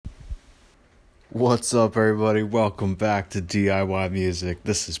What's up, everybody? Welcome back to DIY Music.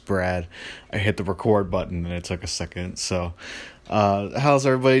 This is Brad. I hit the record button and it took a second. How's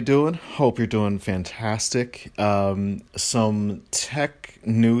everybody doing? Hope you're doing fantastic. Some tech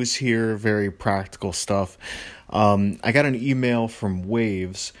news here, very practical stuff. I got an email from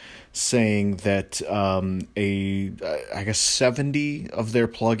Waves saying that I guess 70 of their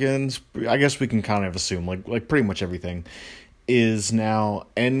plugins, I guess we can kind of assume, like pretty much everything, is now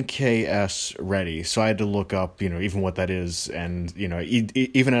NKS ready. So I had to look up, even what that is. And,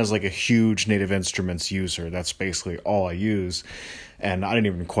 even as like a huge Native Instruments user, that's basically all I use. And I didn't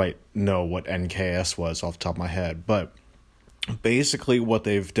even quite know what NKS was off the top of my head. But basically what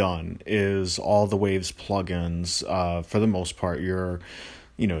they've done is all the Waves plugins, for the most part, your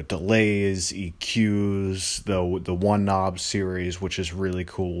delays, EQs, the one knob series, which is really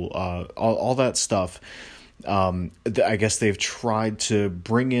cool, all that stuff. I guess they've tried to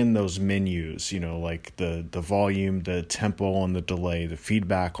bring in those menus, like the volume, the tempo on the delay, the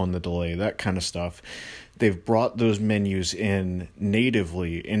feedback on the delay, that kind of stuff. They've brought those menus in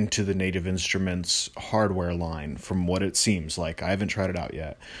natively into the Native Instruments hardware line, from what it seems like. I haven't tried it out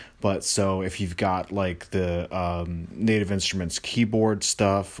yet. But so if you've got like the Native Instruments keyboard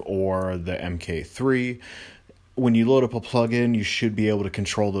stuff or the MK3, when you load up a plugin, you should be able to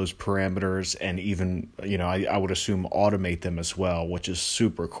control those parameters and even, I would assume automate them as well, which is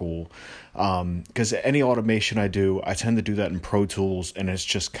super cool. Because any automation I do, I tend to do that in Pro Tools, and it's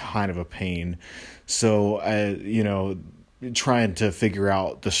just kind of a pain. So, trying to figure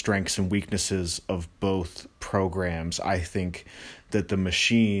out the strengths and weaknesses of both programs, I think that the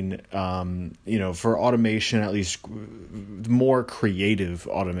Maschine, for automation, at least more creative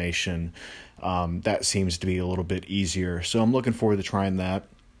automation, that seems to be a little bit easier. So I'm looking forward to trying that.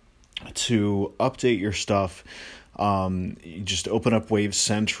 To update your stuff, you just open up Wave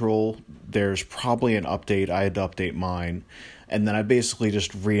Central. There's probably an update. I had to update mine. And then I basically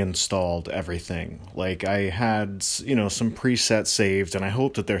just reinstalled everything. Like I had, some presets saved, and I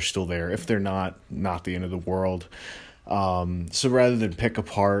hope that they're still there. If they're not the end of the world. So rather than pick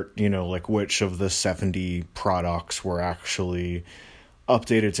apart, like which of the 70 products were actually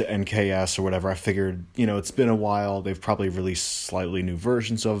updated to NKS or whatever, I figured, it's been a while. They've probably released slightly new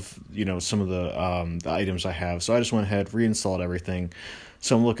versions of, some of the items I have. So I just went ahead, reinstalled everything.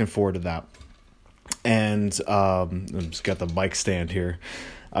 So I'm looking forward to that. And I've just got the mic stand here.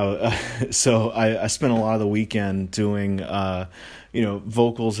 So I spent a lot of the weekend doing,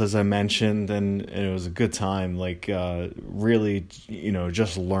 vocals, as I mentioned, and it was a good time, really,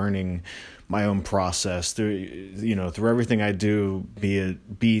 just learning my own process through everything I do, be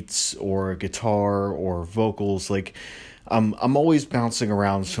it beats or guitar or vocals. I'm always bouncing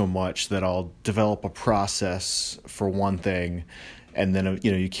around so much that I'll develop a process for one thing, and then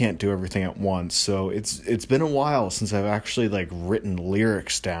you can't do everything at once. So it's been a while since I've actually written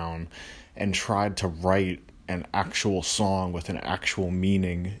lyrics down and tried to write an actual song with an actual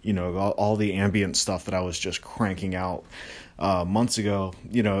meaning. All the ambient stuff that I was just cranking out months ago.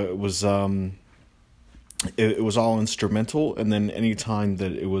 It was it was all instrumental, and then any time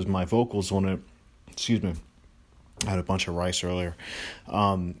that it was my vocals on it, excuse me, I had a bunch of rice earlier.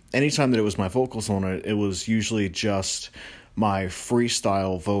 Anytime that it was my vocals on it, it was usually just my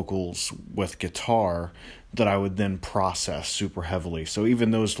freestyle vocals with guitar that I would then process super heavily. So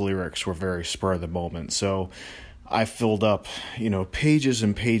even those lyrics were very spur of the moment. So I filled up, pages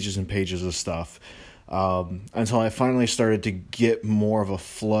and pages and pages of stuff until I finally started to get more of a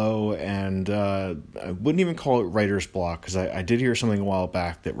flow. And I wouldn't even call it writer's block, because I did hear something a while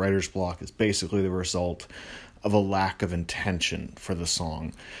back that writer's block is basically the result of a lack of intention for the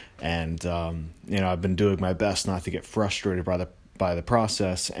song. And I've been doing my best not to get frustrated by the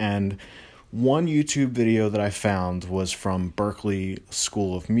process. And one YouTube video that I found was from Berklee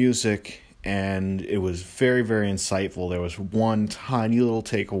School of Music, and it was very, very insightful. There was one tiny little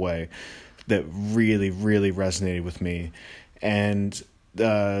takeaway that really, really resonated with me. And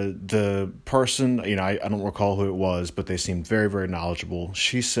the person, I don't recall who it was, but they seemed very, very knowledgeable.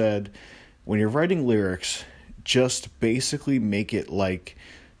 She said, when you're writing lyrics, just basically make it like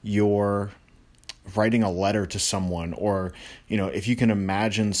you're writing a letter to someone, or if you can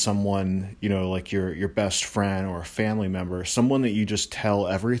imagine someone, like your best friend or a family member, someone that you just tell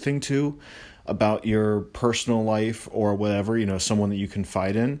everything to about your personal life or whatever, someone that you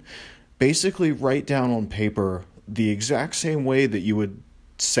confide in. Basically write down on paper the exact same way that you would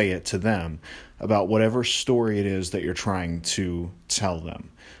say it to them about whatever story it is that you're trying to tell them.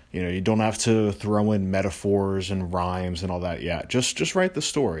 You don't have to throw in metaphors and rhymes and all that yet. Just write the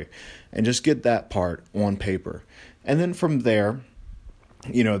story and just get that part on paper. And then from there,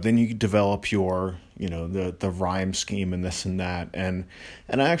 then you develop your, the rhyme scheme and this and that. And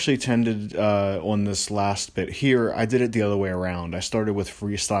I actually tended, on this last bit here, I did it the other way around. I started with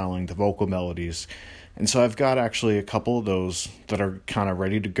freestyling the vocal melodies. And so I've got actually a couple of those that are kind of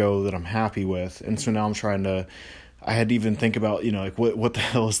ready to go that I'm happy with. And so now I had to even think about, like what the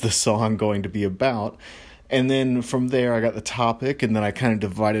hell is this song going to be about? And then from there, I got the topic, and then I kind of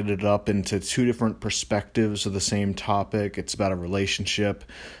divided it up into two different perspectives of the same topic. It's about a relationship.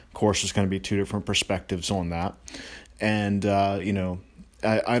 Of course, there's going to be two different perspectives on that. And,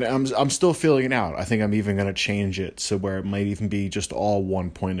 I'm still feeling it out. I think I'm even going to change it so where it might even be just all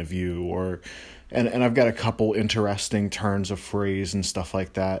one point of view, and I've got a couple interesting turns of phrase and stuff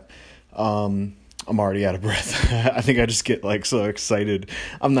like that. I'm already out of breath. I think I just get so excited.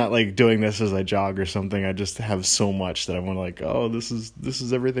 I'm not doing this as I jog or something. I just have so much that I want to this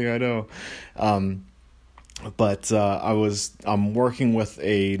is everything I know. But I'm working with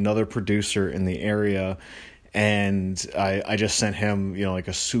another producer in the area, and I just sent him,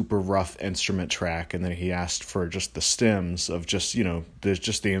 a super rough instrument track, and then he asked for just the stems of just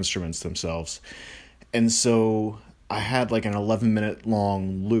the instruments themselves. And so I had an 11-minute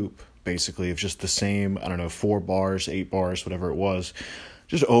long loop, basically, of just the same, 4 bars, 8 bars, whatever it was,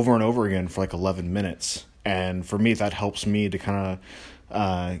 just over and over again for 11 minutes. And for me, that helps me to kind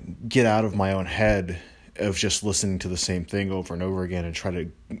of get out of my own head of just listening to the same thing over and over again and try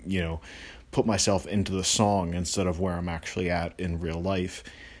to, put myself into the song instead of where I'm actually at in real life.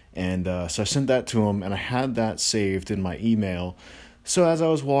 And so I sent that to him, and I had that saved in my email. So as I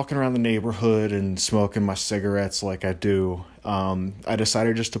was walking around the neighborhood and smoking my cigarettes like I do, I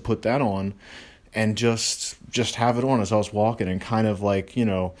decided just to put that on and just have it on as I was walking, and kind of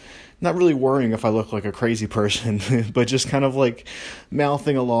not really worrying if I look like a crazy person, but just kind of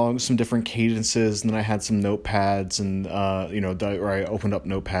mouthing along some different cadences. And then I had some notepads, and where I opened up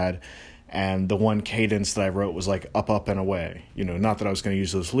Notepad, and the one cadence that I wrote was up and away. Not that I was going to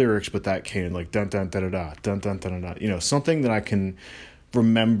use those lyrics, but that cadence, dun dun da da da, dun dun da da da. Something that I can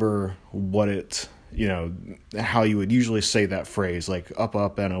remember what it, how you would usually say that phrase,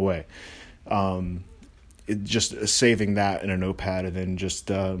 up and away. Just saving that in a notepad, and then just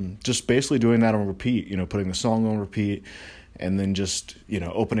basically doing that on repeat. Putting the song on repeat, and then just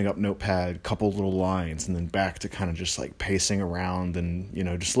opening up Notepad, couple little lines, and then back to kind of just pacing around, and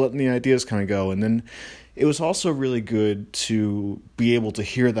just letting the ideas kind of go. And then it was also really good to be able to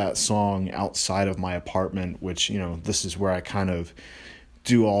hear that song outside of my apartment, which this is where I kind of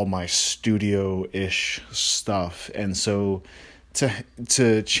do all my studio-ish stuff. And so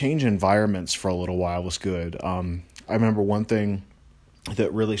to change environments for a little while was good. I remember one thing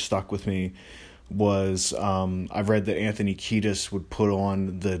that really stuck with me was I've read that Anthony Kiedis would put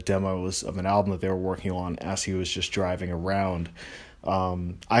on the demos of an album that they were working on as he was just driving around.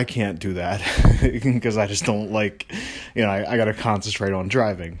 I can't do that because I just don't I got to concentrate on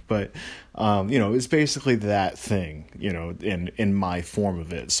driving. But, it's basically that thing, in my form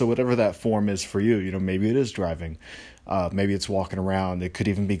of it. So whatever that form is for you, maybe it is driving. Maybe it's walking around. It could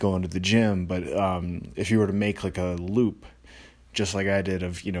even be going to the gym. But if you were to make a loop, just like I did,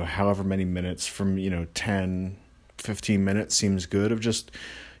 of, however many minutes from, 10, 15 minutes seems good, of just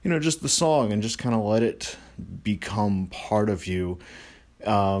the song, and just kind of let it become part of you.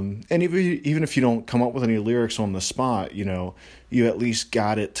 And even if you don't come up with any lyrics on the spot, you at least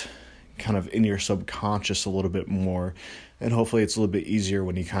got it kind of in your subconscious a little bit more. And hopefully it's a little bit easier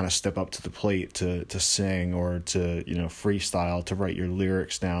when you kind of step up to the plate to sing, or to, freestyle, to write your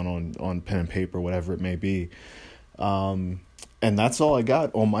lyrics down on pen and paper, whatever it may be. And that's all I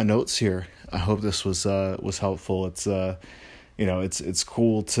got on my notes here. I hope this was helpful. It's it's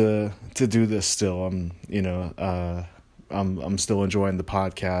cool to do this still. I'm still enjoying the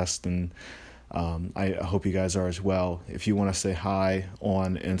podcast, and I hope you guys are as well. If you want to say hi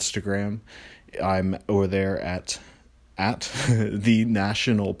on Instagram, I'm over there at the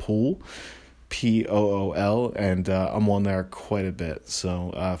National Pool, POOL, and I'm on there quite a bit.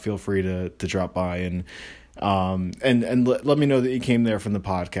 So feel free to drop by and let me know that you came there from the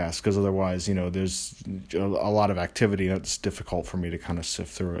podcast, because otherwise, there's a lot of activity and it's difficult for me to kind of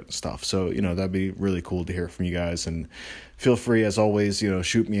sift through it and stuff. So, that'd be really cool to hear from you guys, and feel free, as always,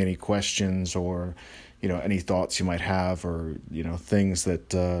 shoot me any questions, or, any thoughts you might have, or, things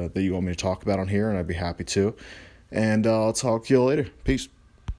that you want me to talk about on here, and I'd be happy to. And I'll talk to you later. Peace.